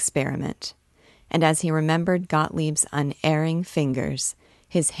same experiment, and as he remembered Gottlieb's unerring fingers,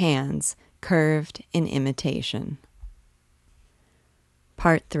 his hands curved in imitation.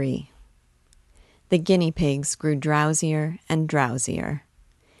 Part 3. The guinea pigs grew drowsier and drowsier.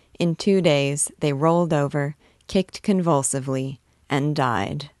 In 2 days they rolled over, kicked convulsively, and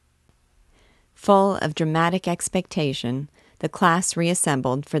died. Full of dramatic expectation, the class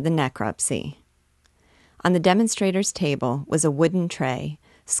reassembled for the necropsy. On the demonstrator's table was a wooden tray,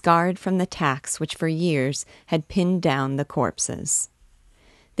 scarred from the tacks which for years had pinned down the corpses.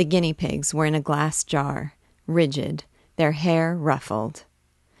 The guinea pigs were in a glass jar, rigid, their hair ruffled.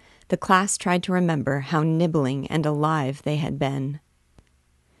 The class tried to remember how nibbling and alive they had been.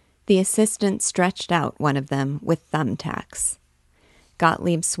 The assistant stretched out one of them with thumbtacks.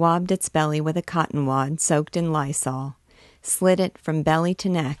 Gottlieb swabbed its belly with a cotton wad soaked in Lysol, slid it from belly to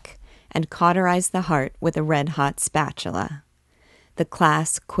neck, and cauterized the heart with a red-hot spatula. The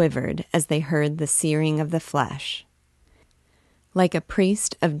class quivered as they heard the searing of the flesh. Like a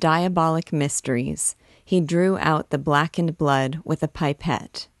priest of diabolic mysteries, he drew out the blackened blood with a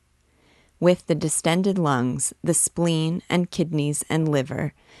pipette. With the distended lungs, the spleen and kidneys and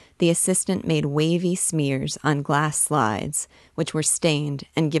liver, the assistant made wavy smears on glass slides, which were stained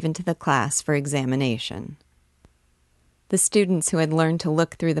and given to the class for examination. The students who had learned to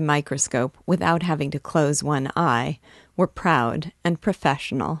look through the microscope without having to close one eye were proud and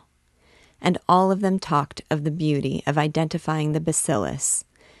professional, and all of them talked of the beauty of identifying the bacillus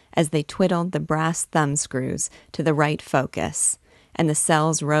as they twiddled the brass thumbscrews to the right focus, and the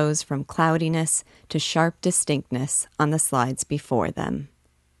cells rose from cloudiness to sharp distinctness on the slides before them.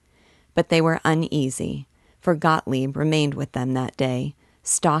 But they were uneasy, for Gottlieb remained with them that day,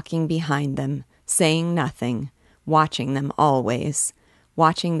 stalking behind them, saying nothing, watching them always,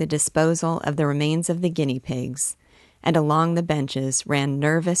 watching the disposal of the remains of the guinea pigs, and along the benches ran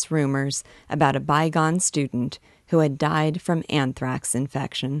nervous rumors about a bygone student who had died from anthrax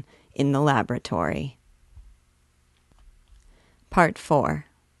infection in the laboratory. Part 4.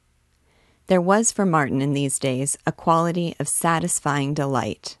 There was for Martin in these days a quality of satisfying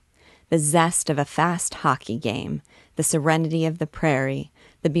delight, the zest of a fast hockey game, the serenity of the prairie,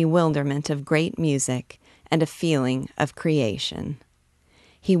 the bewilderment of great music, and a feeling of creation.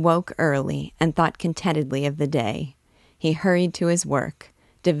 He woke early and thought contentedly of the day. He hurried to his work,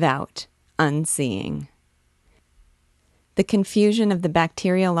 devout, unseeing. The confusion of the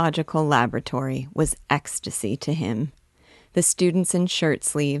bacteriological laboratory was ecstasy to him. The students in shirt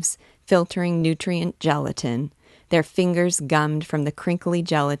sleeves, filtering nutrient gelatin, their fingers gummed from the crinkly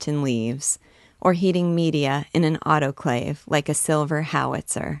gelatin leaves, or heating media in an autoclave like a silver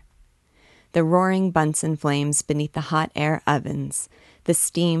howitzer. The roaring Bunsen flames beneath the hot air ovens, the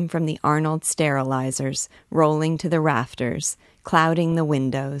steam from the Arnold sterilizers rolling to the rafters, clouding the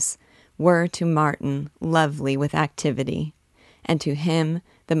windows, were to Martin lovely with activity, and to him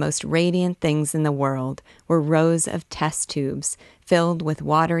the most radiant things in the world were rows of test tubes filled with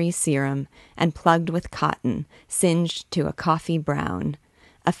watery serum and plugged with cotton singed to a coffee brown,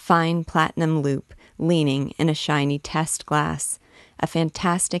 a fine platinum loop leaning in a shiny test glass, a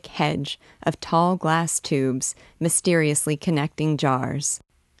fantastic hedge of tall glass tubes mysteriously connecting jars,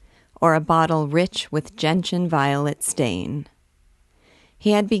 or a bottle rich with gentian violet stain.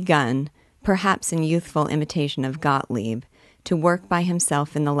 He had begun, perhaps in youthful imitation of Gottlieb, to work by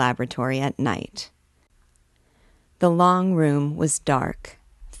himself in the laboratory at night. The long room was dark,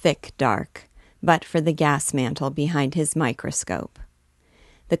 thick dark, but for the gas mantle behind his microscope.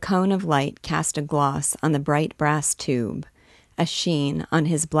 The cone of light cast a gloss on the bright brass tube, a sheen on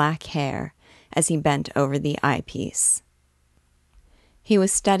his black hair as he bent over the eyepiece. He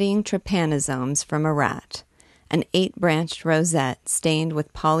was studying trypanosomes from a rat, an 8-branched rosette stained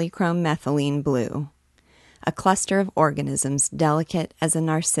with polychrome methylene blue, a cluster of organisms delicate as a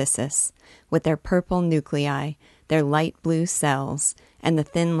narcissus, with their purple nuclei, their light blue cells, and the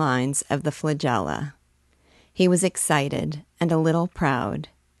thin lines of the flagella. He was excited and a little proud.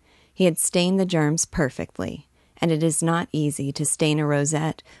 He had stained the germs perfectly, and it is not easy to stain a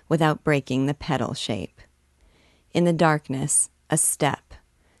rosette without breaking the petal shape. In the darkness, a step,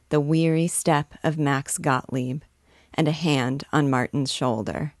 the weary step of Max Gottlieb, and a hand on Martin's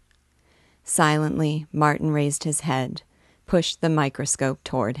shoulder. Silently, Martin raised his head, pushed the microscope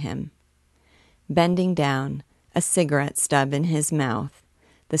toward him. Bending down, a cigarette stub in his mouth,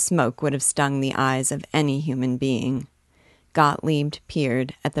 the smoke would have stung the eyes of any human being, Gottlieb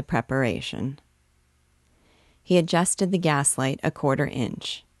peered at the preparation. He adjusted the gaslight a 1/4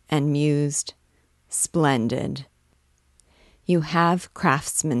 inch and mused, "Splendid. You have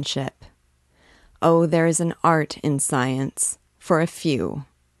craftsmanship. Oh, there is an art in science, for a few.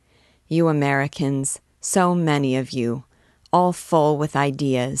 You Americans, so many of you, all full with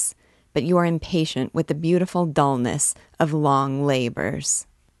ideas, but you are impatient with the beautiful dullness of long labors.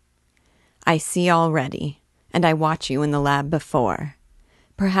 I see already, and I watch you in the lab before.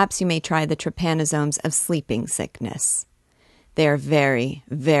 Perhaps you may try the trypanosomes of sleeping sickness. They are very,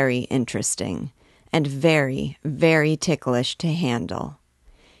 very interesting, and very, very ticklish to handle.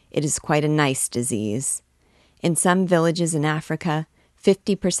 It is quite a nice disease. In some villages in Africa,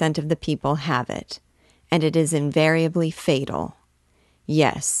 50% of the people have it, and it is invariably fatal.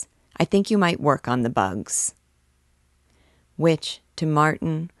 Yes, I think you might work on the bugs." Which, to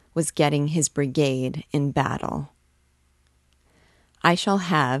Martin, was getting his brigade in battle. "I shall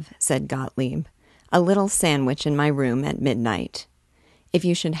have," said Gottlieb, "a little sandwich in my room at midnight. If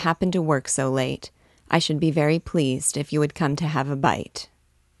you should happen to work so late, I should be very pleased if you would come to have a bite."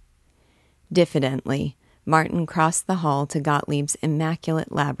 Diffidently, Martin crossed the hall to Gottlieb's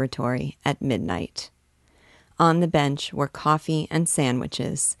immaculate laboratory at midnight. On the bench were coffee and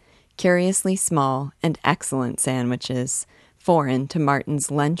sandwiches, curiously small and excellent sandwiches, foreign to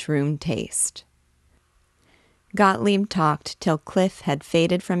Martin's lunchroom taste. Gottlieb talked till Cliff had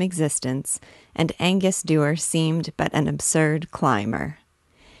faded from existence, and Angus Dewar seemed but an absurd climber.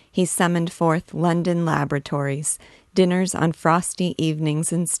 He summoned forth London laboratories, dinners on frosty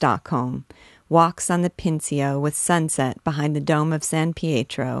evenings in Stockholm, walks on the Pincio with sunset behind the dome of San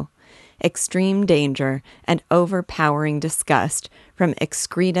Pietro, extreme danger and overpowering disgust from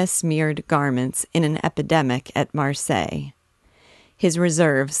excreta-smeared garments in an epidemic at Marseille. His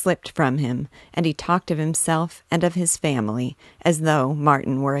reserve slipped from him, and he talked of himself and of his family as though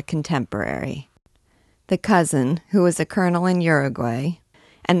Martin were a contemporary. The cousin, who was a colonel in Uruguay,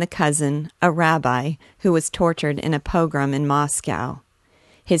 and the cousin, a rabbi, who was tortured in a pogrom in Moscow.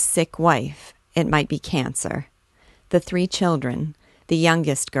 His sick wife, it might be cancer. The 3 children, the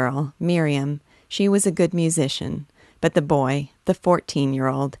youngest girl, Miriam, she was a good musician, but the boy, the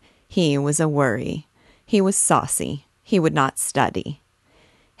 14-year-old, he was a worry. He was saucy. He would not study.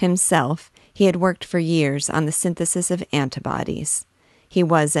 Himself, he had worked for years on the synthesis of antibodies. He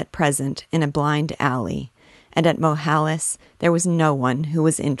was at present in a blind alley, and at Mohalis there was no one who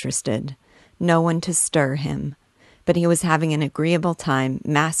was interested, no one to stir him, but he was having an agreeable time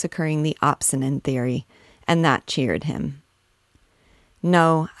massacring the Opsonin theory, and that cheered him.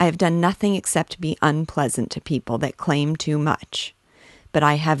 "No, I have done nothing except be unpleasant to people that claim too much, but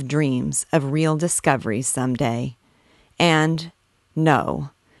I have dreams of real discoveries some day. And,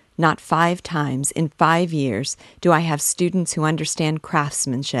 no, not 5 times in 5 years do I have students who understand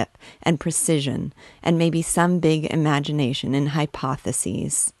craftsmanship and precision and maybe some big imagination in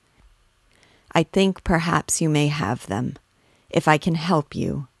hypotheses. I think perhaps you may have them, if I can help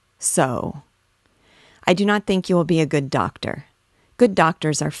you, so. I do not think you will be a good doctor. Good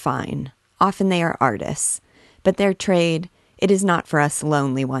doctors are fine. Often they are artists, but their trade, it is not for us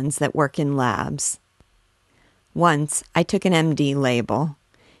lonely ones that work in labs. Once I took an MD label.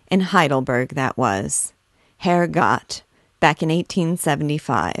 In Heidelberg, that was. Herr Gott, back in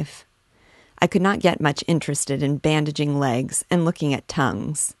 1875. I could not get much interested in bandaging legs and looking at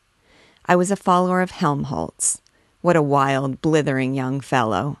tongues. I was a follower of Helmholtz. What a wild, blithering young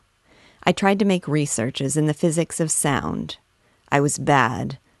fellow. I tried to make researches in the physics of sound. I was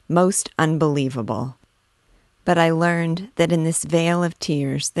bad, most unbelievable. But I learned that in this vale of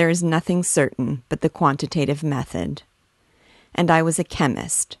tears there is nothing certain but the quantitative method. And I was a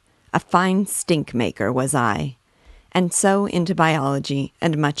chemist, a fine stink-maker was I, and so into biology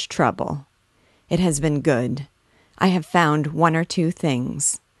and much trouble. It has been good. I have found 1 or 2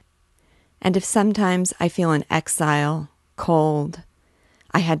 things. And if sometimes I feel an exile, cold,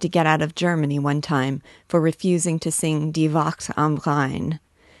 I had to get out of Germany one time for refusing to sing Die Wacht am Rhein,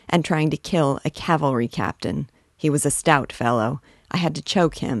 and trying to kill a cavalry captain. He was a stout fellow. I had to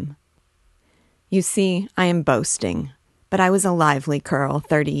choke him. You see, I am boasting, but I was a lively curl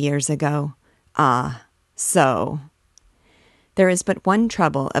 30 years ago. Ah, so. There is but one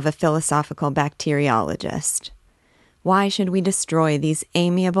trouble of a philosophical bacteriologist. Why should we destroy these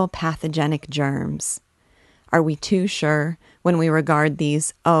amiable pathogenic germs? Are we too sure when we regard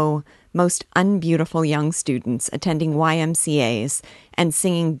these, most unbeautiful young students attending YMCAs and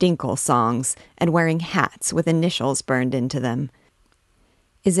singing Dinkel songs and wearing hats with initials burned into them?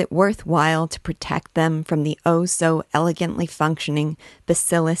 Is it worthwhile to protect them from the so elegantly functioning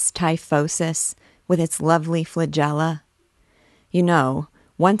Bacillus typhosus with its lovely flagella? You know,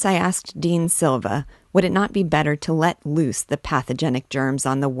 once I asked Dean Silva, would it not be better to let loose the pathogenic germs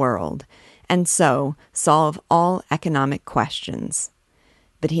on the world, and so solve all economic questions?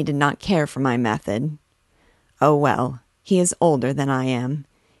 But he did not care for my method. Oh well, he is older than I am.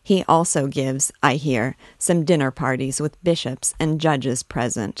 He also gives, I hear, some dinner parties with bishops and judges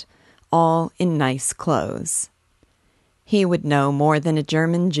present, all in nice clothes. He would know more than a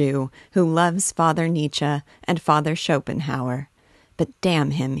German Jew who loves Father Nietzsche and Father Schopenhauer, but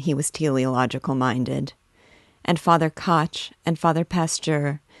damn him, he was teleological-minded. And Father Koch and Father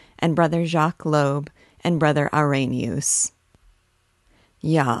Pasteur and Brother Jacques Loeb and Brother Arrhenius.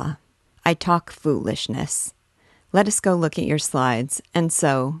 Ja, I talk foolishness. Let us go look at your slides, and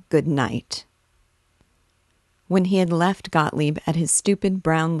so, good night. When he had left Gottlieb at his stupid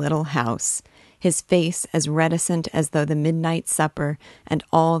brown little house, his face as reticent as though the midnight supper and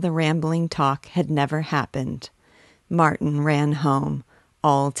all the rambling talk had never happened. Martin ran home,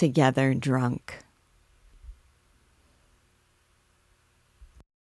 altogether drunk.